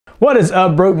What is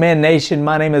up, Broke Man Nation?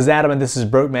 My name is Adam and this is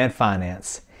Broke Man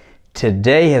Finance.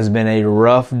 Today has been a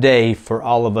rough day for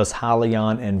all of us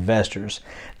Hyliion investors.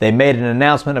 They made an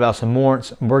announcement about some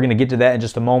warrants. We're going to get to that in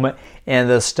just a moment, and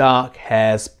the stock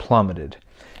has plummeted.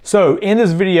 So in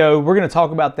this video, we're going to talk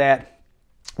about that.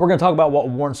 We're going to talk about what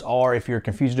warrants are. If you're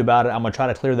confused about it, I'm going to try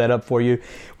to clear that up for you.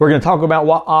 We're going to talk about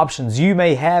what options you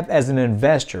may have as an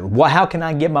investor. How can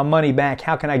I get my money back?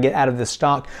 How can I get out of this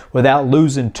stock without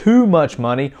losing too much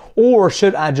money? Or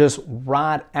should I just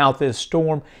ride out this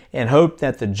storm and hope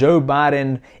that the Joe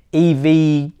Biden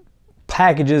EV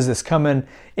packages that's coming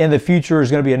in the future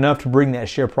is going to be enough to bring that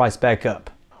share price back up?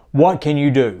 What can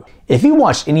you do? If you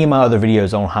watched any of my other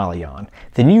videos on Hyliion,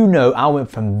 then you know I went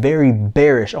from very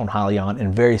bearish on Hyliion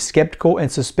and very skeptical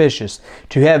and suspicious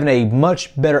to having a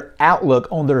much better outlook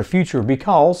on their future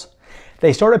because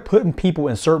they started putting people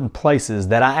in certain places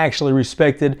that I actually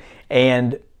respected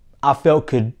and I felt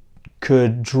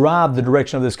could drive the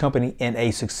direction of this company in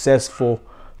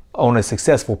on a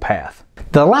successful path.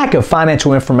 The lack of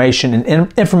financial information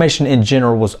and information in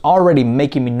general was already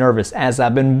making me nervous as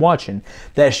I've been watching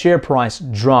that share price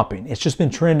dropping. It's just been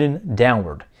trending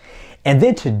downward. And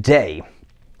then today,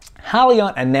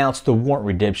 Hyliion announced the warrant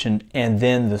redemption and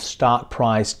then the stock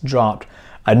price dropped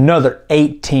another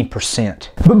 18%.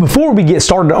 But before we get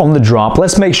started on the drop,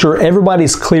 let's make sure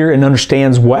everybody's clear and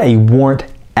understands what a warrant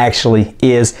actually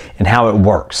is and how it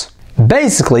works.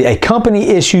 Basically, a company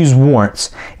issues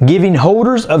warrants, giving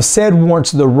holders of said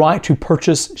warrants the right to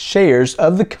purchase shares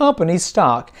of the company's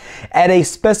stock at a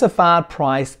specified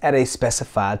price at a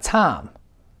specified time.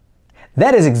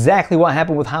 That is exactly what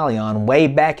happened with Hyliion way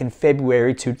back in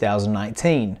February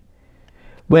 2019.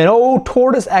 When old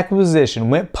Tortoise Acquisition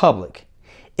went public,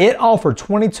 it offered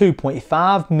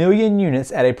 22.5 million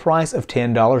units at a price of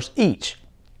 $10 each.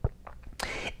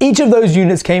 Each of those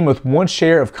units came with one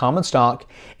share of common stock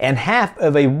and half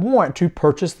of a warrant to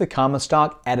purchase the common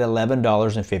stock at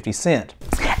 $11.50.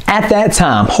 At that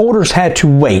time, holders had to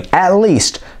wait at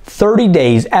least 30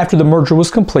 days after the merger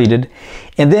was completed,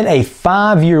 and then a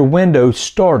 5-year window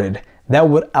started that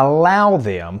would allow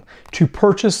them to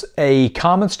purchase a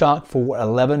common stock for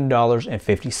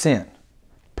 $11.50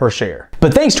 per share.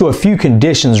 But thanks to a few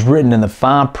conditions written in the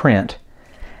fine print,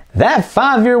 that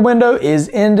 5-year window is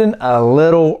ending a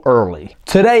little early.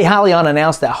 Today, Hyliion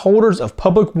announced that holders of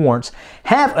public warrants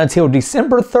have until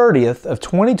December 30th of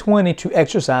 2020 to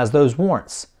exercise those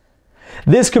warrants.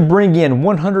 This could bring in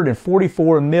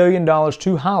 $144 million to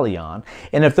Hyliion,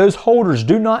 and if those holders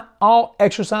do not all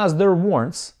exercise their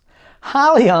warrants,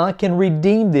 Hyliion can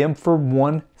redeem them for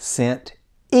 1 cent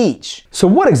each. So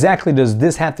what exactly does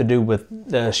this have to do with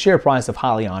the share price of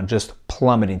Hyliion just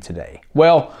plummeting today?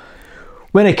 Well,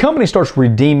 when a company starts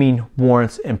redeeming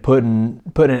warrants and putting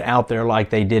it out there like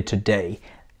they did today,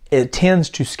 it tends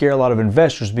to scare a lot of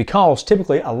investors because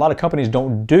typically a lot of companies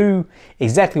don't do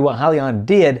exactly what Hyliion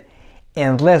did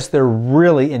unless they're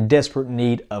really in desperate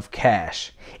need of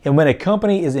cash. And when a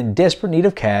company is in desperate need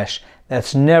of cash,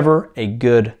 that's never a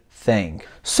good thing.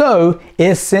 So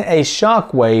it sent a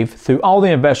shockwave through all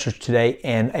the investors today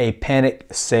and a panic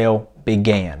sale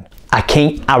began.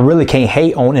 I really can't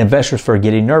hate on investors for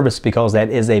getting nervous because that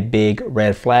is a big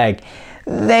red flag.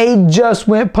 They just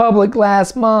went public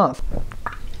last month.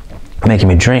 Making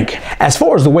me drink. As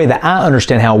far as the way that I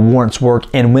understand how warrants work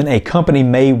and when a company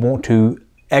may want to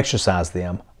exercise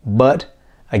them, but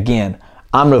again,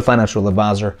 I'm no financial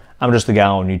advisor. I'm just a guy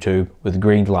on YouTube with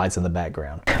green lights in the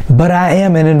background. But I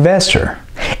am an investor.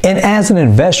 And as an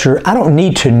investor, I don't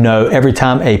need to know every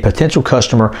time a potential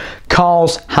customer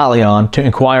calls Hyliion to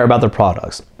inquire about their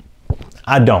products.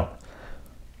 I don't.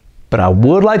 But I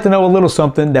would like to know a little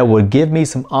something that would give me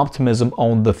some optimism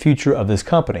on the future of this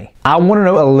company. I want to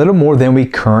know a little more than we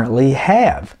currently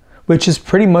have, which is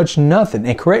pretty much nothing.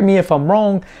 And correct me if I'm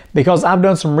wrong, because I've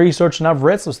done some research and I've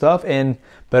read some stuff,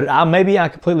 but maybe I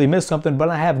completely missed something, but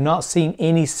I have not seen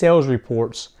any sales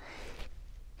reports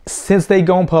since they've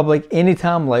gone public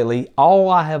anytime lately. All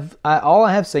I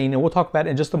have seen, and we'll talk about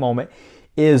it in just a moment,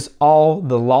 is all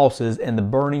the losses and the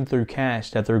burning through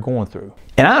cash that they're going through.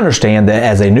 And I understand that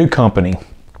as a new company,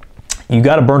 you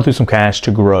got to burn through some cash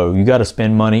to grow. You got to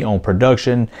spend money on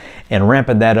production and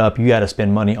ramping that up. You got to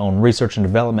spend money on research and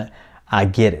development. I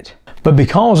get it. But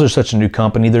because there's such a new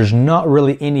company, there's not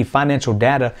really any financial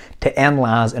data to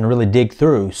analyze and really dig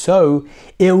through. So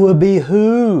it would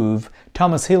behoove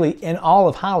Thomas Healy and all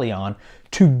of Hyliion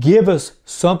to give us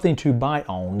something to bite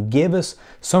on, give us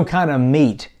some kind of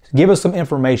meat, give us some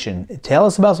information, tell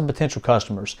us about some potential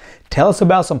customers, tell us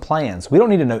about some plans. We don't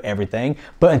need to know everything,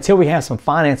 but until we have some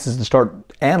finances to start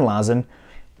analyzing,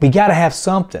 we got to have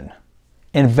something.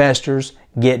 Investors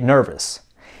get nervous.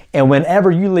 And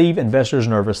whenever you leave investors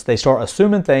nervous, they start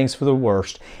assuming things for the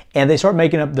worst and they start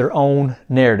making up their own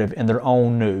narrative and their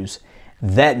own news.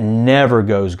 That never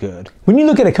goes good. When you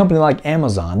look at a company like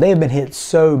Amazon, they have been hit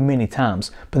so many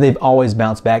times, but they've always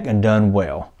bounced back and done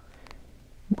well.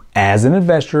 As an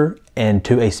investor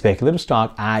into a speculative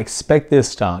stock, I expect this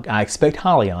stock, I expect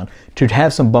Hyliion to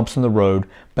have some bumps in the road,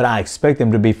 but I expect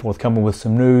them to be forthcoming with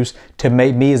some news to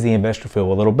make me as the investor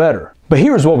feel a little better. But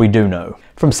here's what we do know.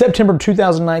 From September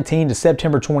 2019 to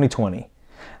September 2020,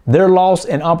 their loss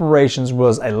in operations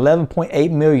was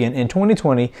 $11.8 million in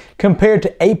 2020 compared to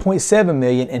 $8.7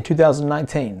 million in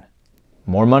 2019.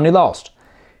 More money lost.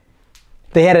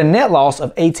 They had a net loss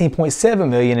of $18.7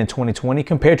 million in 2020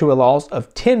 compared to a loss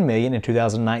of $10 million in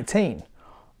 2019.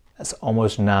 That's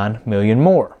almost $9 million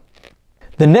more.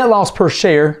 The net loss per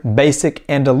share, basic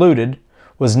and diluted,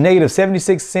 was negative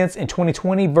 76 cents in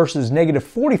 2020 versus negative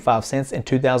 45 cents in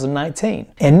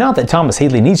 2019. And not that Thomas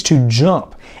Hyliion needs to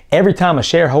jump every time a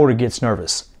shareholder gets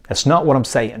nervous. That's not what I'm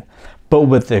saying. But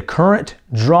with the current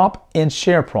drop in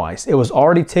share price, it was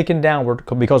already ticking downward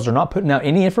because they're not putting out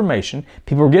any information.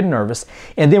 People are getting nervous.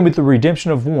 And then with the redemption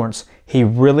of warrants, he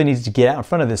really needs to get out in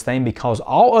front of this thing because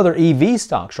all other EV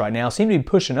stocks right now seem to be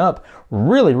pushing up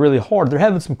really, really hard. They're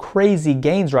having some crazy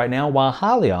gains right now while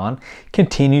Hyliion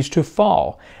continues to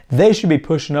fall. They should be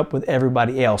pushing up with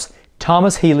everybody else.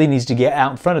 Thomas Hyliion needs to get out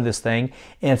in front of this thing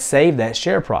and save that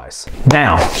share price.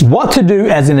 Now, what to do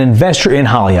as an investor in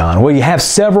Hyliion? Well, you have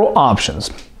several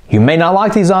options. You may not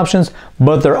like these options,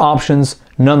 but they're options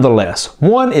nonetheless.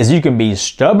 One is you can be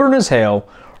stubborn as hell,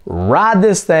 ride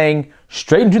this thing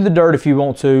straight into the dirt if you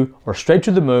want to, or straight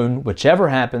to the moon, whichever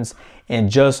happens,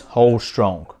 and just hold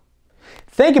strong.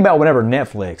 Think about whenever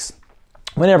Netflix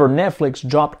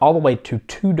dropped all the way to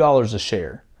 $2 a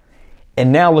share,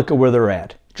 and now look at where they're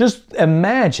at. Just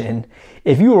imagine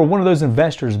if you were one of those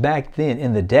investors back then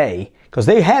in the day, because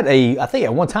they had I think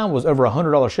at one time was over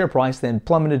 $100 share price, then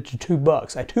plummeted to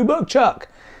 $2, a $2 chuck.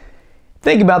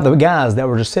 Think about the guys that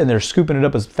were just sitting there scooping it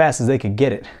up as fast as they could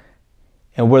get it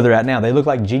and where they're at now. They look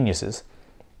like geniuses.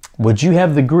 Would you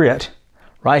have the grit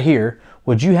right here?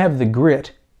 Would you have the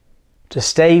grit to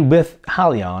stay with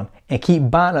Hyliion and keep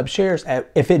buying up shares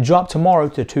if it dropped tomorrow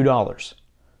to $2?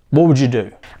 What would you do?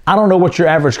 I don't know what your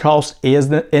average cost is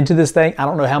into this thing. I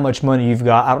don't know how much money you've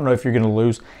got. I don't know if you're going to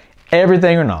lose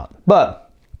everything or not.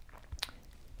 But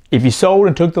if you sold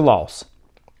and took the loss,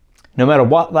 no matter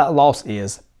what that loss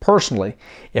is, personally,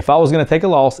 if I was going to take a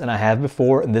loss, and I have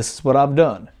before, and this is what I've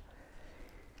done,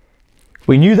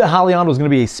 we knew that Hyliion was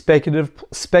going to be a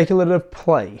speculative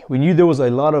play. We knew there was a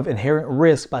lot of inherent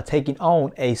risk by taking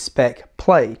on a spec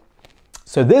play.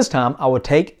 So this time I would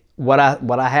take what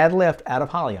I had left out of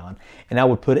Hyliion, and I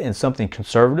would put it in something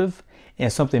conservative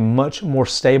and something much more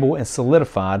stable and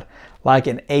solidified, like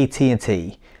an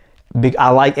AT&T. I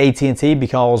like AT&T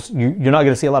because you're not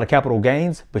going to see a lot of capital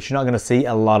gains, but you're not going to see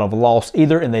a lot of loss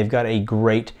either, and they've got a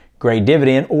great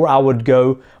dividend. Or I would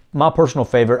go, my personal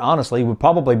favorite, honestly, would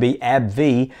probably be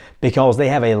AbbVie because they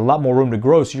have a lot more room to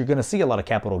grow, so you're going to see a lot of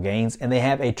capital gains, and they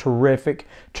have a terrific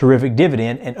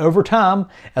dividend. And over time,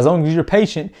 as long as you're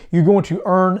patient, you're going to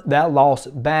earn that loss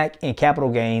back in capital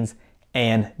gains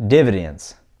and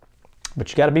dividends. But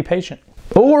you got to be patient.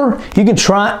 Or you can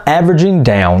try averaging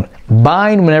down,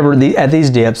 buying whenever at these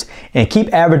dips, and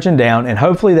keep averaging down, and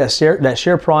hopefully that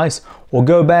share price will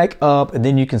go back up, and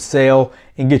then you can sell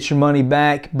and get your money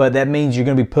back. But that means you're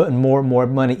going to be putting more and more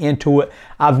money into it.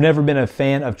 I've never been a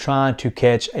fan of trying to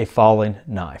catch a falling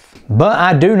knife, but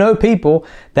I do know people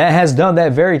that has done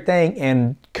that very thing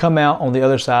and come out on the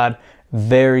other side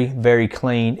very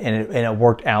clean, and it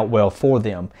worked out well for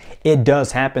them. It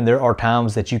does happen. There are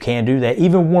times that you can do that.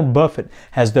 Even Warren Buffett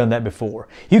has done that before.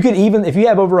 You could even, if you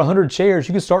have over 100 shares,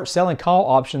 you can start selling call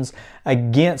options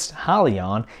against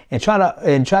Hyliion and try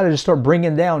to just start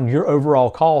bringing down your overall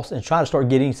cost and try to start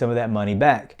getting some of that money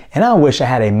back. And I wish I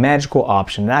had a magical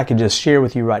option that I could just share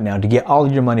with you right now to get all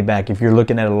of your money back if you're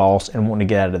looking at a loss and wanting to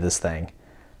get out of this thing.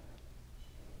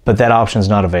 But that option is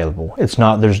not available. It's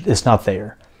not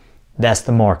there. That's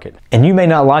the market. And you may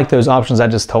not like those options I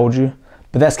just told you,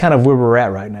 but that's kind of where we're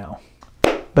at right now.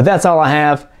 But that's all I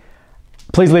have.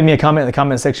 Please leave me a comment in the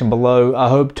comment section below. I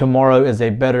hope tomorrow is a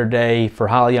better day for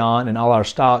Hyliion and all our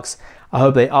stocks. I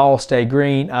hope they all stay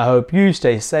green. I hope you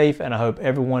stay safe, and I hope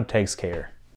everyone takes care.